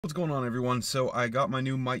What's going on, everyone? So I got my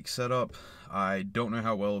new mic set up. I don't know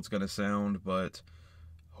how well it's going to sound, but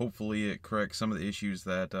hopefully it corrects some of the issues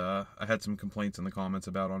that I had some complaints in the comments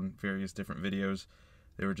about on various different videos.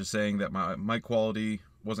 They were just saying that my mic quality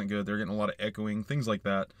wasn't good. They're getting a lot of echoing, things like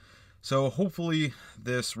that. So hopefully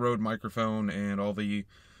this Rode microphone and all the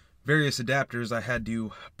various adapters I had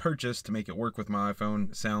to purchase to make it work with my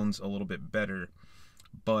iPhone sounds a little bit better.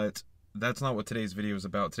 But that's not what today's video is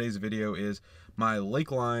about. Today's video is my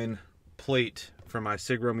Lakeline plate for my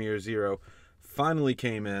SIG Romeozero finally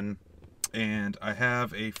came in, and I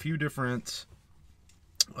have a few different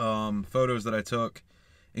photos that I took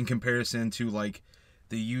in comparison to like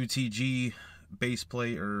the UTG base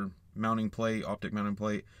plate or mounting plate, optic mounting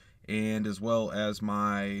plate, and as well as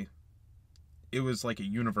it was like a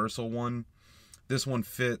universal one. This one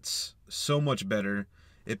fits so much better.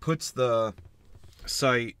 It puts the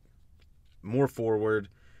sight more forward.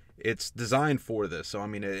 It's designed for this, so I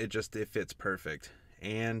mean it fits perfect.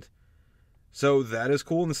 And so that is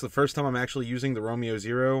cool, and this is the first time I'm actually using the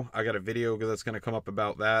Romeozero. I got a video that's going to come up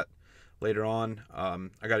about that later on.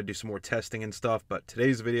 I got to do some more testing and stuff, but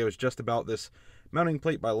today's video is just about this mounting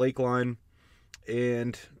plate by Lakeline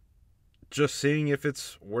and just seeing if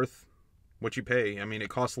it's worth what you pay. I mean, it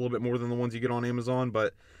costs a little bit more than the ones you get on Amazon,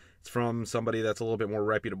 but it's from somebody that's a little bit more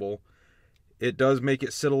reputable. It does make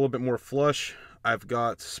it sit a little bit more flush. I've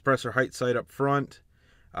got suppressor height sight up front.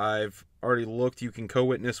 I've already looked, you can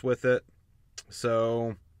co-witness with it.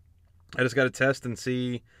 So I just got to test and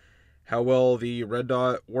see how well the red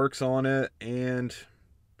dot works on it and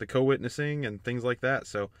the co-witnessing and things like that.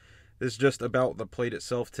 So this is just about the plate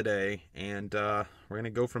itself today, and we're going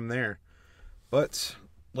to go from there. But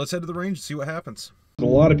let's head to the range and see what happens. There's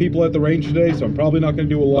a lot of people at the range today, so I'm probably not going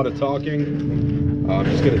to do a lot of talking. I'm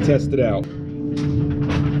just going to test it out.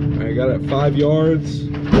 I got it at 5 yards.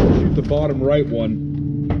 Shoot the bottom right one.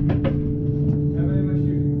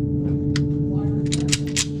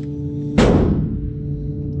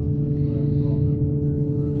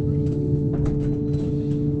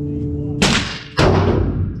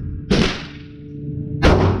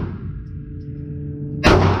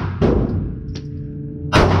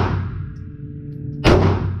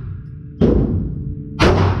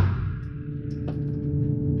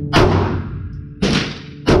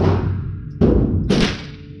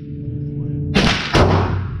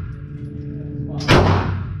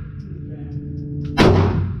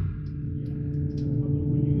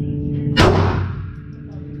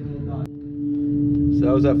 So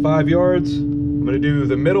that was at 5 yards. I'm gonna do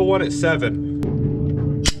the middle one at 7.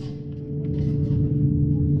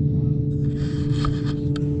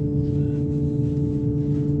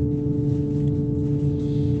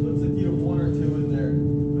 Looks like you have 1 or 2 in there.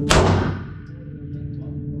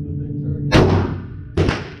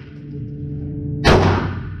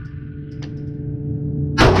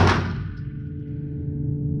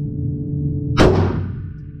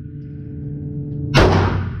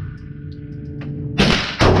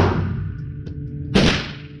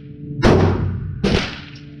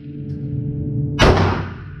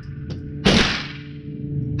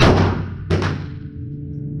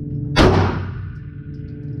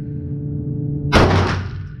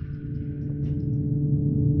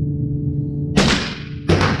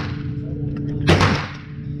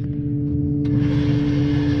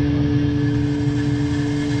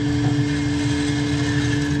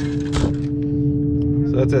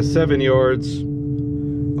 That's at 7 yards.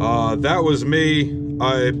 That was me.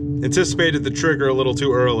 I anticipated the trigger a little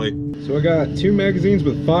too early. So I got 2 magazines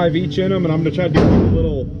with 5 each in them, and I'm gonna try to do a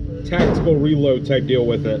little tactical reload type deal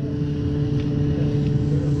with it.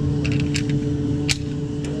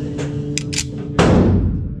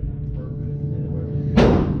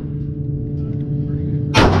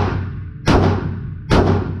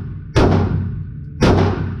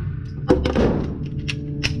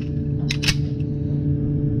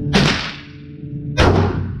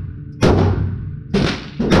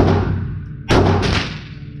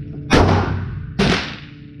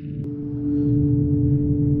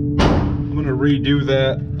 Redo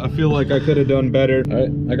that. I feel like I could have done better. All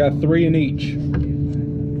right, I got 3 in each.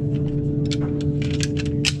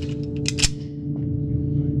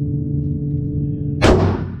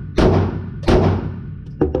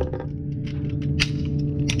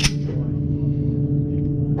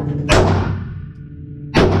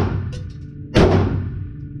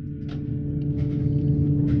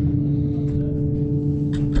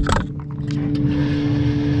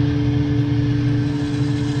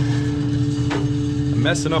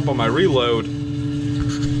 Messing up on my reload.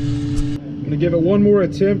 I'm gonna give it one more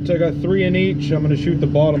attempt. I got 3 in each. I'm gonna shoot the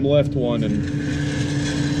bottom left one and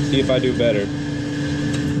see if I do better.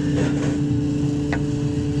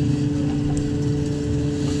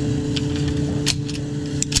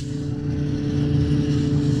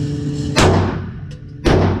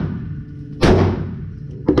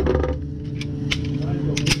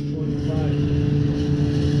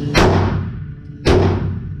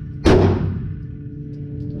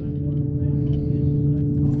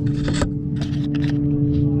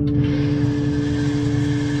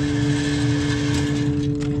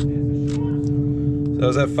 That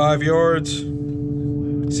was at 5 yards.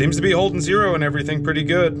 Seems to be holding 0 and everything pretty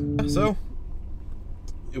good. So,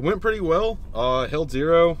 it went pretty well. Held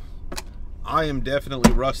 0. I am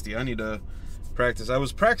definitely rusty. I need to practice. I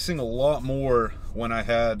was practicing a lot more when I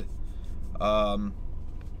had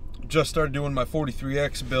just started doing my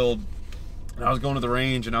 43X build. And I was going to the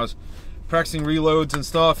range and I was practicing reloads and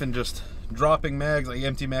stuff and just dropping mags, like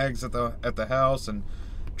empty mags at the house, and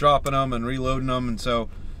dropping them and reloading them. And so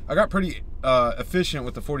I got pretty efficient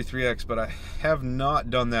with the 43X, but I have not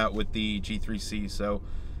done that with the G3c. So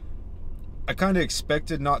I kind of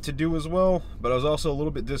expected not to do as well, but I was also a little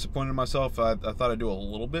bit disappointed in myself. I thought I'd do a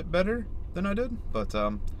little bit better than I did, but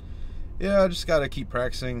yeah, I just got to keep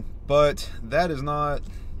practicing. But that is not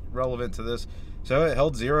relevant to this. So it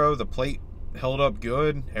held 0. The plate held up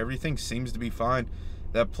good. Everything seems to be fine.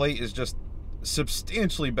 That plate is just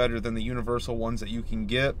substantially better than the universal ones that you can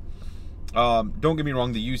get. Don't get me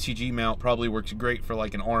wrong, the UTG mount probably works great for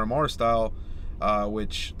like an RMR style,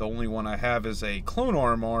 which the only one I have is a clone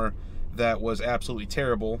RMR that was absolutely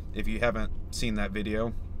terrible, if you haven't seen that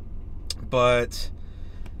video. But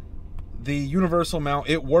the universal mount,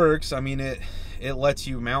 it works. I mean, it lets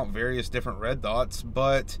you mount various different red dots,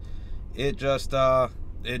 but it just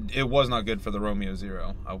it was not good for the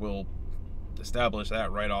Romeozero. I will establish that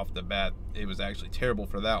right off the bat. It was actually terrible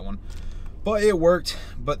for that one, but it worked.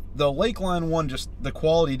 But the Lakeline one, just the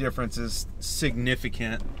quality difference is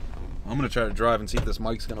significant. I'm gonna try to drive and see if this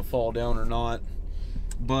mic's gonna fall down or not,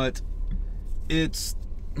 but it's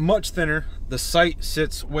much thinner. The sight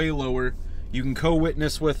sits way lower. You can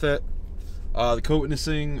co-witness with it. The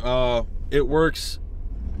co-witnessing, it works.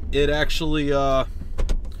 It actually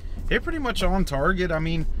hit pretty much on target. I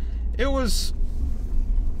mean, it was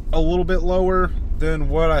a little bit lower than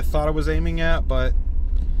what I thought I was aiming at, but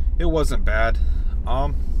it wasn't bad.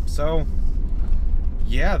 So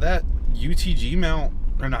yeah, that UTG mount,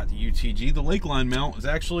 or not the UTG, the Lakeline mount is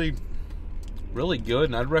actually really good,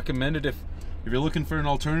 and I'd recommend it if you're looking for an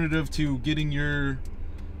alternative to getting your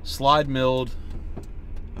slide milled.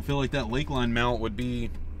 I feel like that Lakeline mount would be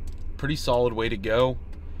a pretty solid way to go.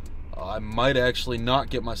 I might actually not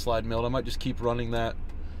get my slide milled. I might just keep running that.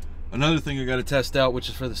 Another thing I got to test out, which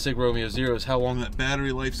is for the SIG Romeozero, is how long that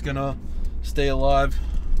battery life's gonna stay alive.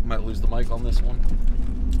 Might lose the mic on this one.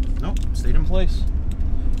 Nope, stayed in place.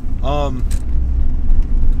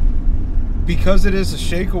 Because it is a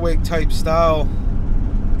shake awake type style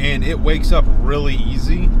and it wakes up really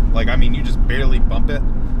easy, like, I mean, you just barely bump it,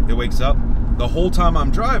 it wakes up. The whole time I'm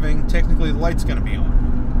driving, technically the light's gonna be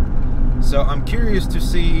on. So I'm curious to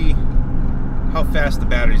see how fast the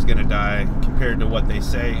battery's gonna die compared to what they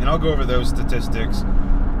say, and I'll go over those statistics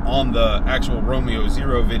on the actual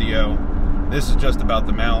Romeozero video. This is just about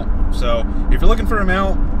the mount. So if you're looking for a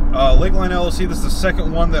mount, Lakeline LLC, this is the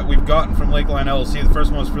second one that we've gotten from Lakeline LLC. The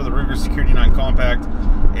first one was for the Ruger Security 9 Compact,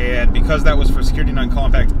 and because that was for Security 9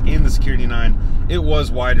 Compact in the Security 9, it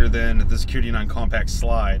was wider than the Security 9 Compact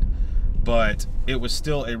slide, but it was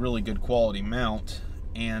still a really good quality mount.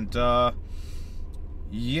 And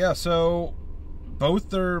yeah, so both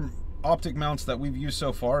their optic mounts that we've used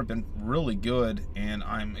so far have been really good, and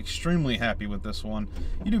I'm extremely happy with this one.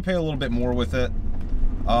 You do pay a little bit more with it.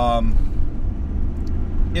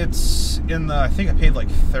 It's in the, I think I paid like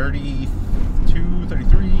 32,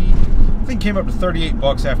 33, I think it came up to 38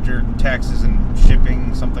 bucks after taxes and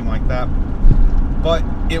shipping, something like that. But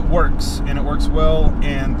it works, and it works well,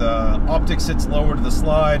 and the optic sits lower to the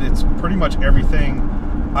slide. It's pretty much everything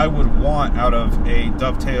I would want out of a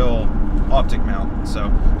dovetail optic mount. So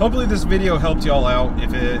hopefully this video helped y'all out.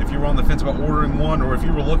 If you were on the fence about ordering one, or if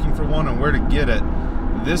you were looking for one and where to get it,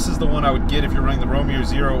 this is the one I would get if you're running the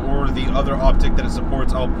Romeozero or the other optic that it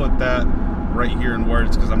supports. I'll put that right here in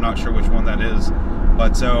words because I'm not sure which one that is.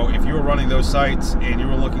 But so if you were running those sites and you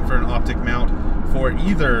were looking for an optic mount for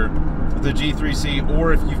either the G3c,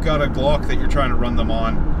 or if you've got a Glock that you're trying to run them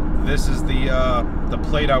on, this is the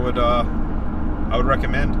plate I would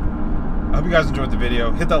recommend. I hope you guys enjoyed the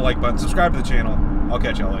video. Hit that like button, subscribe to the channel. I'll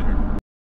catch y'all later.